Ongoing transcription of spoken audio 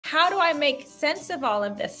how do I make sense of all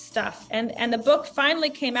of this stuff? And the book finally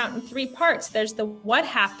came out in 3 parts. There's the what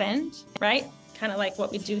happened, right? Kind of like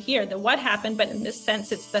what we do here, the what happened, but in this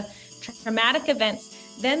sense, it's the traumatic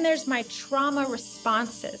events. Then there's my trauma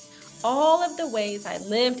responses, all of the ways I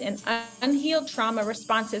lived in unhealed trauma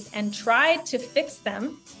responses and tried to fix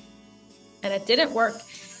them, and it didn't work.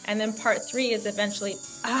 And then part 3 is eventually,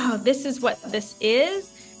 oh, this is what this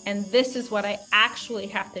is, and this is what I actually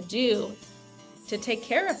have to do to take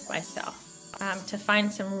care of myself, to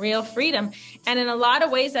find some real freedom. And in a lot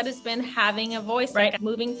of ways, that has been having a voice, right?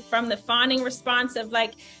 Moving from the fawning response of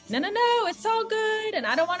like, no, it's all good, and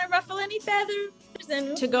I don't want to ruffle any feathers,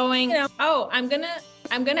 and to going, oh, I'm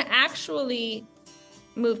gonna actually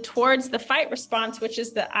move towards the fight response, which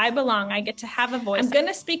is the I belong, I get to have a voice. I'm going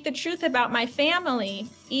to speak the truth about my family,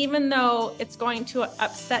 even though it's going to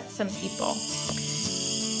upset some people.